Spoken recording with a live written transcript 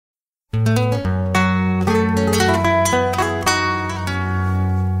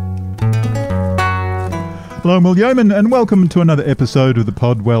I'm Will Yeoman, and welcome to another episode of the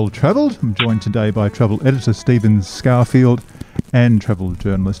pod Well Travelled. I'm joined today by travel editor Stephen Scarfield and travel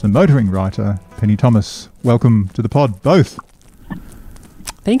journalist and motoring writer Penny Thomas. Welcome to the pod, both.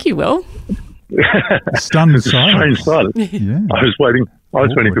 Thank you, Will. Stunned silence. Strange silence. Yeah. I was waiting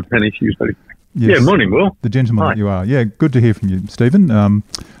for Penny. She was waiting. Yes. Yeah, morning, Will. The gentleman Hi. that you are. Yeah, good to hear from you, Stephen.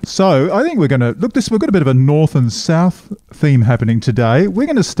 So I think we're going to look. We've got a bit of a north and south theme happening today. We're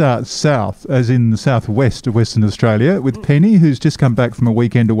going to start south, as in the southwest of Western Australia, with Penny, who's just come back from a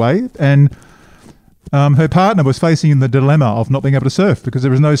weekend away, and her partner was facing the dilemma of not being able to surf because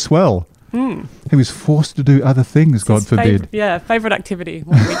there was no swell. He was forced to do other things, God forbid. Favourite activity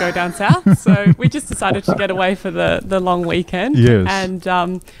when we go down south. So we just decided to get away for the long weekend. Yes.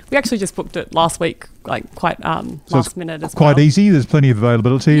 And we actually just booked it last week, like quite last minute as well. Quite easy. There's plenty of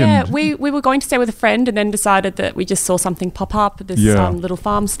availability. Yeah, and we were going to stay with a friend and then decided that we just saw something pop up, this little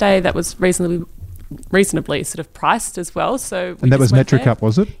farm stay that was reasonably sort of priced as well. So that was Metricup,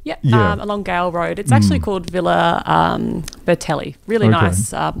 was it? Yeah, along Gale Road. It's actually called Villa Bertelli. Really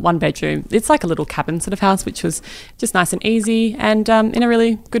nice, one bedroom. It's like a little cabin sort of house, which was just nice and easy and in a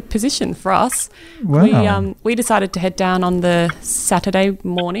really good position for us. Wow. We decided to head down on the Saturday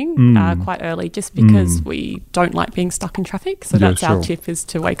morning quite early just because we don't like being stuck in traffic. So that's our tip, is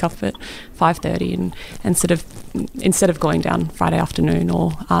to wake up at 5:30 and sort of, instead of going down Friday afternoon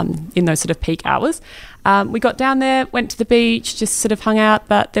or in those sort of peak hours. We got down there, went to the beach, just sort of hung out,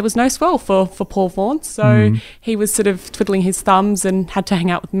 but there was no swell for Paul Vaughan, so he was sort of twiddling his thumbs and had to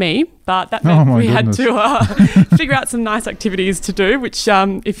hang out with me. But that meant we had to figure out some nice activities to do, which,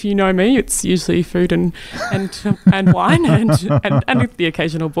 if you know me, it's usually food and wine and the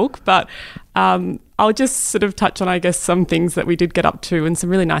occasional book. But I'll just sort of touch on, I guess, some things that we did get up to and some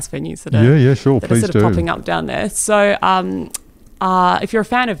really nice venues that are sort of popping up down there. So if you're a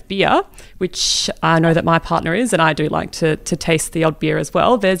fan of beer, which I know that my partner is, and I do like to taste the odd beer as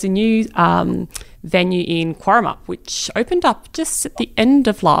well, there's a new venue in Quarramup, which opened up just at the end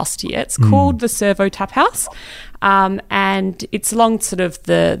of last year. It's called the Servo Tap House, and it's along sort of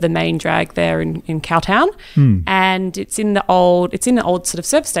the main drag there in Cowtown, and it's in the old sort of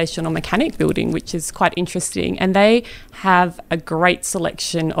service station or mechanic building, which is quite interesting. And they have a great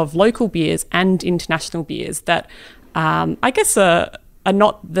selection of local beers and international beers that I guess are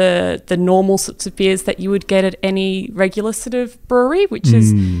not the normal sorts of beers that you would get at any regular sort of brewery, which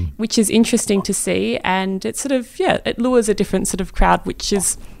is interesting to see, and it sort of it lures a different sort of crowd, which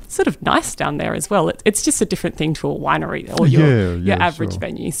is sort of nice down there as well. It's just a different thing to a winery or your average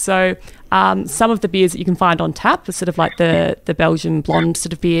venue. So some of the beers that you can find on tap are sort of like the Belgian blonde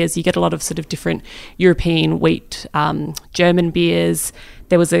sort of beers. You get a lot of sort of different European wheat German beers.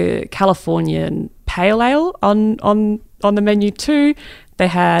 There was a Californian pale ale on the menu too. They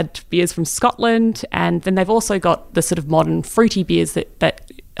had beers from Scotland, and then they've also got the sort of modern fruity beers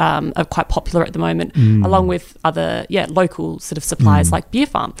that are quite popular at the moment, along with other local sort of suppliers like Beer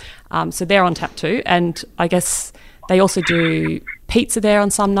Farm. So they're on tap too, and I guess they also do pizza there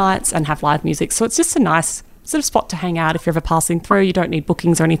on some nights and have live music. So it's just a nice sort of spot to hang out if you're ever passing through. You don't need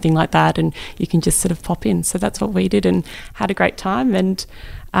bookings or anything like that, and you can just sort of pop in. So that's what we did and had a great time. And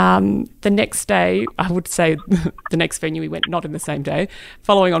the next day, I would say the next venue we went, not in the same day.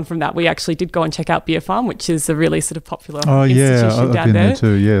 Following on from that, we actually did go and check out Beer Farm, which is a really sort of popular institution I've down been there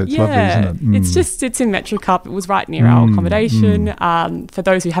too. Yeah, it's lovely, isn't it? It's in Metricup. It was right near our accommodation. For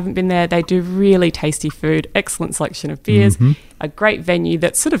those who haven't been there, they do really tasty food, excellent selection of beers, a great venue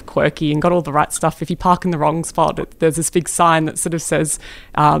that's sort of quirky and got all the right stuff. If you park in the wrong spot, there's this big sign that sort of says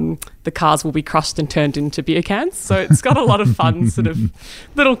the cars will be crushed and turned into beer cans. So it's got a lot of fun sort of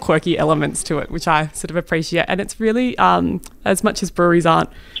little quirky elements to it, which I sort of appreciate. And it's really, as much as breweries aren't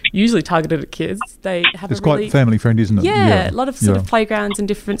usually targeted at kids, they have it's quite family friendly, isn't it? Yeah, a lot of sort of playgrounds and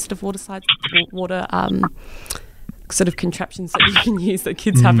different sort of water sort of contraptions that you can use that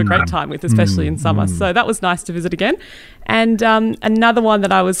kids have a great time with, especially in summer. So that was nice to visit again. And another one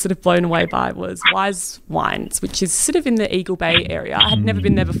that I was sort of blown away by was Wise Wines, which is sort of in the Eagle Bay area. I had never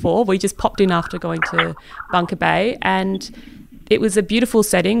been there before. We just popped in after going to Bunker Bay, and it was a beautiful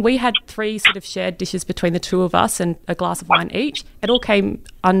setting. We had 3 sort of shared dishes between the two of us and a glass of wine each. It all came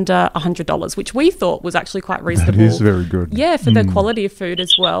under $100, which we thought was actually quite reasonable. That is very good. Yeah, for the quality of food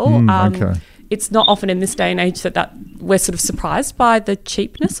as well. Okay. it's not often in this day and age that we're sort of surprised by the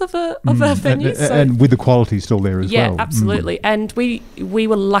cheapness of a venue. And with the quality still there as well. Yeah, absolutely. And we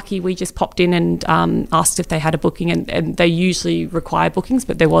were lucky. We just popped in and asked if they had a booking, and they usually require bookings,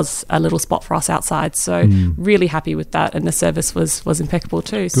 but there was a little spot for us outside. So really happy with that, and the service was impeccable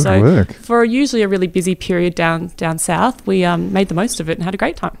too. Good work. For usually a really busy period down south, we made the most of it and had a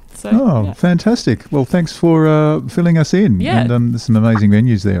great time. So, fantastic. Well, thanks for filling us in. Yeah. And there's some amazing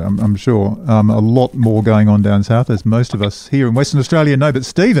venues there, I'm sure. A lot more going on down south, as most of us here in Western Australia know. But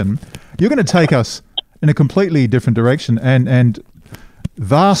Stephen, you're going to take us in a completely different direction and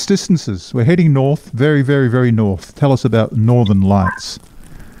vast distances. We're heading north, very, very, very north. Tell us about Northern Lights.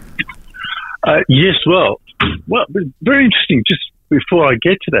 Yes, well, very interesting. Just before I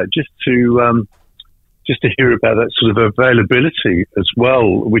get to that, just to hear about that sort of availability as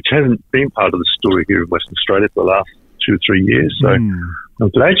well, which hasn't been part of the story here in Western Australia for the last 2 or 3 years. So I'm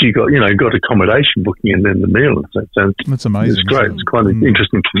glad you got accommodation booking and then the meal. That's amazing. It's great. It's quite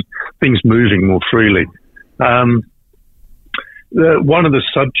interesting. Things moving more freely. One of the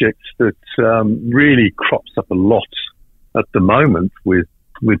subjects that really crops up a lot at the moment with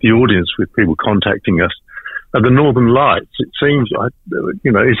the audience, with people contacting us, are the Northern Lights. It seems,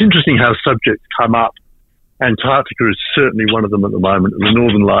 it's interesting how subjects come up. Antarctica is certainly one of them at the moment, and the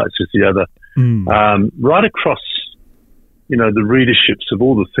Northern Lights is the other. Right across, the readerships of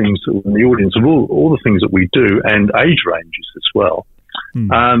all the things, and the audience of all the things that we do, and age ranges as well.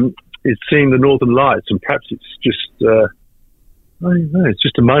 It's seeing the Northern Lights, and perhaps it's just, it's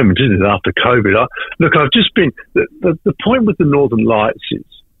just a moment, isn't it, after COVID? I've just been, the point with the Northern Lights is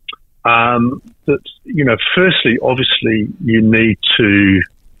that, firstly, obviously, you need to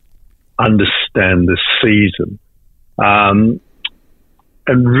understand the season. And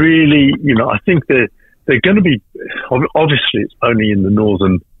really, I think they're going to be, obviously it's only in the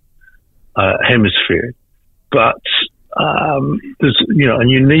northern hemisphere, but there's, and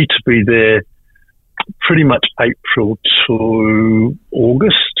you need to be there pretty much April to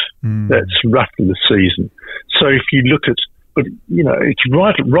August. That's roughly the season. So if you look at, it's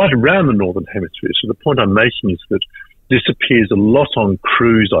right around the northern hemisphere. So the point I'm making is that this appears a lot on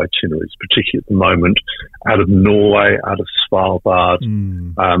cruise itineraries, particularly at the moment, out of Norway, out of Svalbard,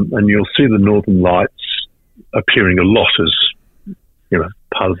 and you'll see the Northern Lights appearing a lot as,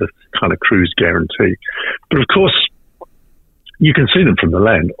 part of the kind of cruise guarantee. But of course, you can see them from the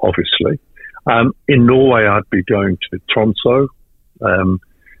land, obviously. In Norway, I'd be going to Tromsø,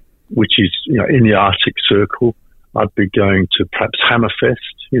 which is, in the Arctic Circle. I'd be going to perhaps Hammerfest.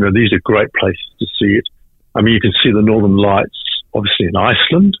 These are great places to see it. I mean, you can see the Northern Lights, obviously, in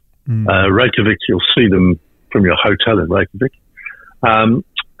Iceland. Reykjavik, you'll see them from your hotel in Reykjavik. And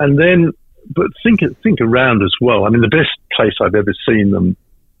then, but think around as well. I mean, the best place I've ever seen them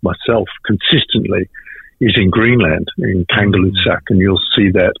myself consistently is in Greenland, in Kangerlussuaq, and you'll see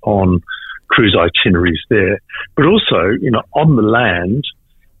that on cruise itineraries there. But also, on the land,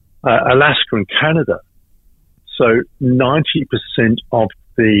 Alaska and Canada. So 90% of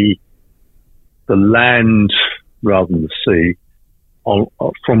the land rather than the sea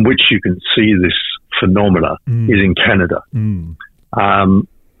from which you can see this phenomena is in Canada. And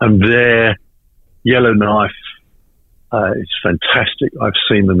their Yellowknife is fantastic. I've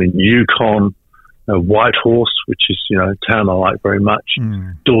seen them in Yukon, Whitehorse, which is, a town I like very much,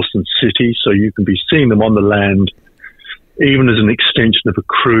 Dawson City. So you can be seeing them on the land, even as an extension of a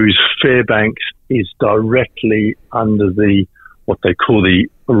cruise. Fairbanks is directly under what they call the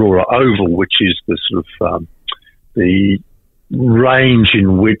Aurora Oval, which is the sort of the range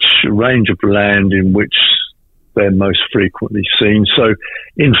of land in which they're most frequently seen. So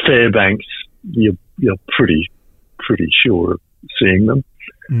in Fairbanks, you're pretty sure of seeing them.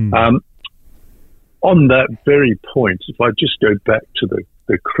 On that very point, if I just go back to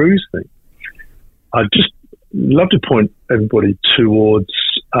the cruise thing, I'd just love to point everybody towards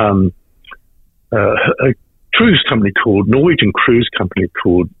a cruise company Norwegian cruise company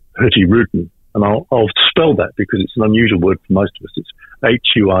called Hurtigruten, and I'll spell that because it's an unusual word for most of us. It's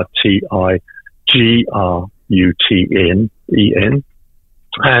Hurtigruten,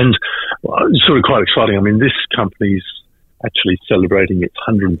 and it's sort of quite exciting. I mean, this company's actually celebrating its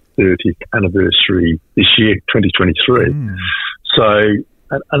 130th anniversary this year, 2023. So,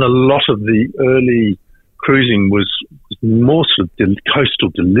 and a lot of the early cruising was more sort of coastal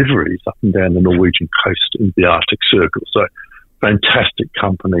deliveries up and down the Norwegian coast in the Arctic Circle. So fantastic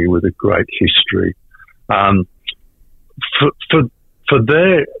company with a great history. For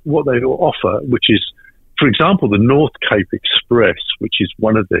what they offer, which is, for example, the North Cape Express, which is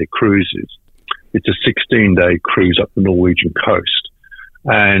one of their cruises. It's a 16-day cruise up the Norwegian coast.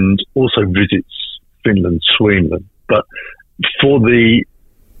 and also visits Finland, Sweden. But for the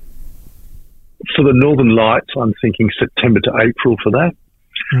Northern Lights, I'm thinking September to April for that.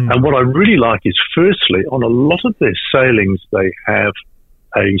 And what I really like is, firstly, on a lot of their sailings, they have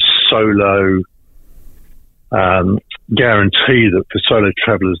a solo guarantee that for solo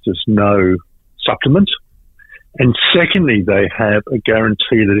travellers there's no supplement. And secondly, they have a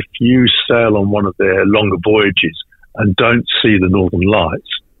guarantee that if you sail on one of their longer voyages and don't see the Northern Lights,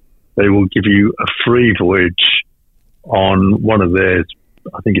 they will give you a free voyage on one of their,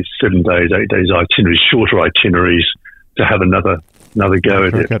 I think it's 7 days, 8 days itineraries, shorter itineraries, to have another go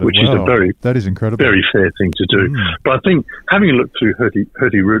at it, which is a that is incredible, very fair thing to do. But I think having a look through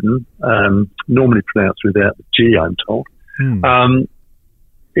Hurtigruten, normally pronounced without the G, I'm told,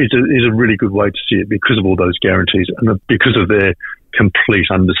 is a really good way to see it because of all those guarantees and because of their complete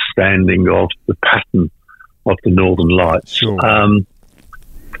understanding of the pattern of the Northern Lights. Sure.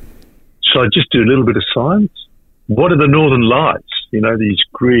 So I just do a little bit of science. What are the Northern Lights? These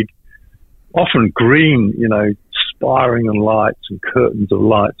often green, spiring and lights and curtains of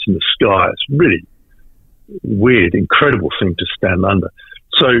lights in the sky. It's really weird, incredible thing to stand under.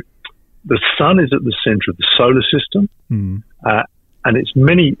 So the sun is at the centre of the solar system, and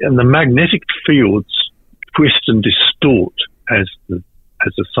the magnetic fields twist and distort as the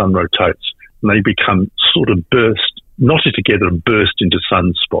sun rotates, and they become sort of knotted together and burst into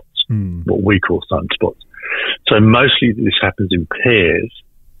sunspots, what we call sunspots. So mostly this happens in pairs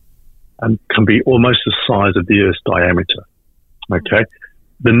and can be almost the size of the Earth's diameter. Okay?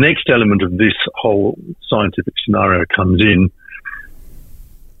 The next element of this whole scientific scenario comes in,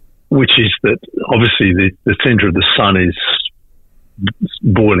 which is that obviously the centre of the sun is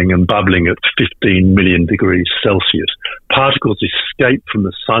boiling and bubbling at 15 million degrees Celsius. Particles escape from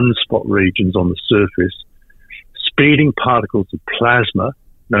the sunspot regions on the surface. Speeding particles of plasma,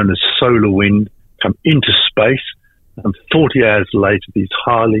 known as solar wind, come into space, and 40 hours later, these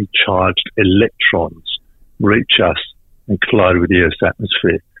highly charged electrons reach us and collide with the Earth's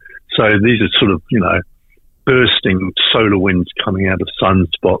atmosphere. So these are sort of, bursting solar winds coming out of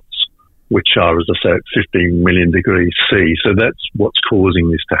sunspots, which are, as I say, at 15 million degrees C. So that's what's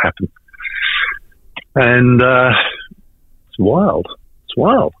causing this to happen. And it's wild. It's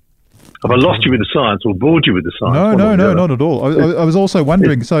wild. Have I lost you with the science or bored you with the science? No, not at all. I was also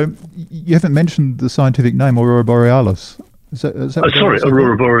wondering, so you haven't mentioned the scientific name, Aurora Borealis. Is that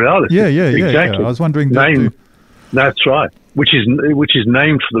Aurora Borealis. Yeah, exactly. Yeah. I was wondering. That's right. Which is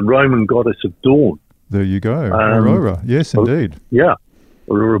named for the Roman goddess of dawn. There you go. Aurora. Yes, indeed. Yeah.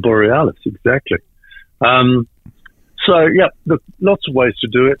 Aurora Borealis, exactly. Look, lots of ways to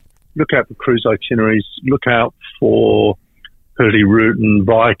do it. Look out for cruise itineraries. Look out for Hurtigruten,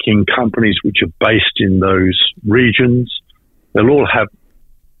 Viking companies which are based in those regions. They'll all have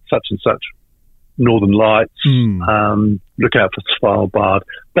such and such Northern Lights. Look out for Svalbard.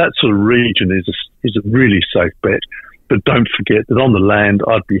 That sort of region is a really safe bet. But don't forget that on the land,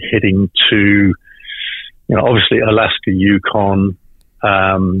 I'd be heading to, obviously Alaska, Yukon,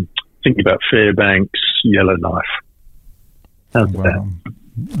 thinking about Fairbanks, Yellowknife. How's that?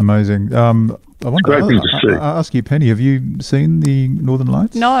 Amazing. I want to ask you, Penny, have you seen the Northern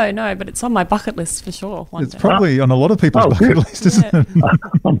Lights? No, but it's on my bucket list for sure. It's probably on a lot of people's bucket list, isn't it?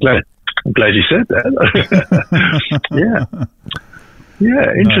 I'm glad you said that.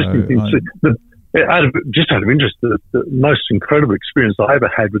 Yeah, interesting thing. Out of interest, the most incredible experience I ever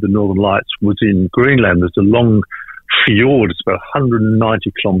had with the Northern Lights was in Greenland. There's a long fjord. It's about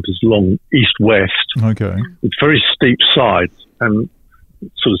 190 kilometres long, east-west. Okay. With very steep sides, and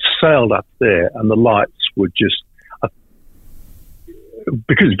sort of sailed up there, and the lights were just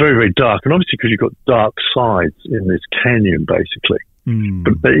because it's very, very dark, and obviously because you've got dark sides in this canyon, basically.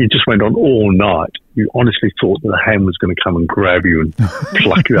 But it just went on all night. You honestly thought that a hand was going to come and grab you and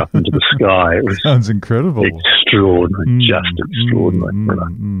pluck you up into the sky. It was sounds incredible, extraordinary, just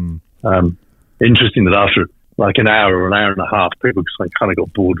extraordinary. Interesting that after like an hour or an hour and a half, people kind of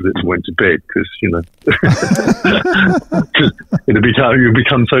got bored with it and went to bed because you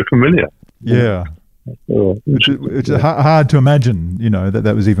become so familiar. Yeah. It's hard to imagine,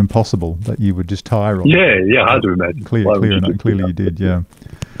 that was even possible, that you would just tire on. Yeah, hard to imagine. Clearly you did, yeah.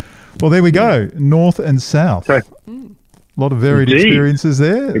 Well, there we go, north and south. Okay. A lot of varied experiences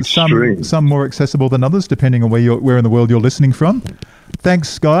there. Some more accessible than others, depending on where in the world you're listening from.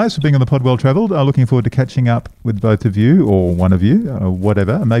 Thanks, guys, for being on the Pod Well Travelled. Looking forward to catching up with both of you, or one of you, or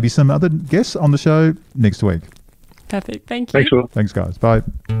whatever, and maybe some other guests on the show next week. Perfect. Thank you. Thanks, Will. Thanks, guys. Bye.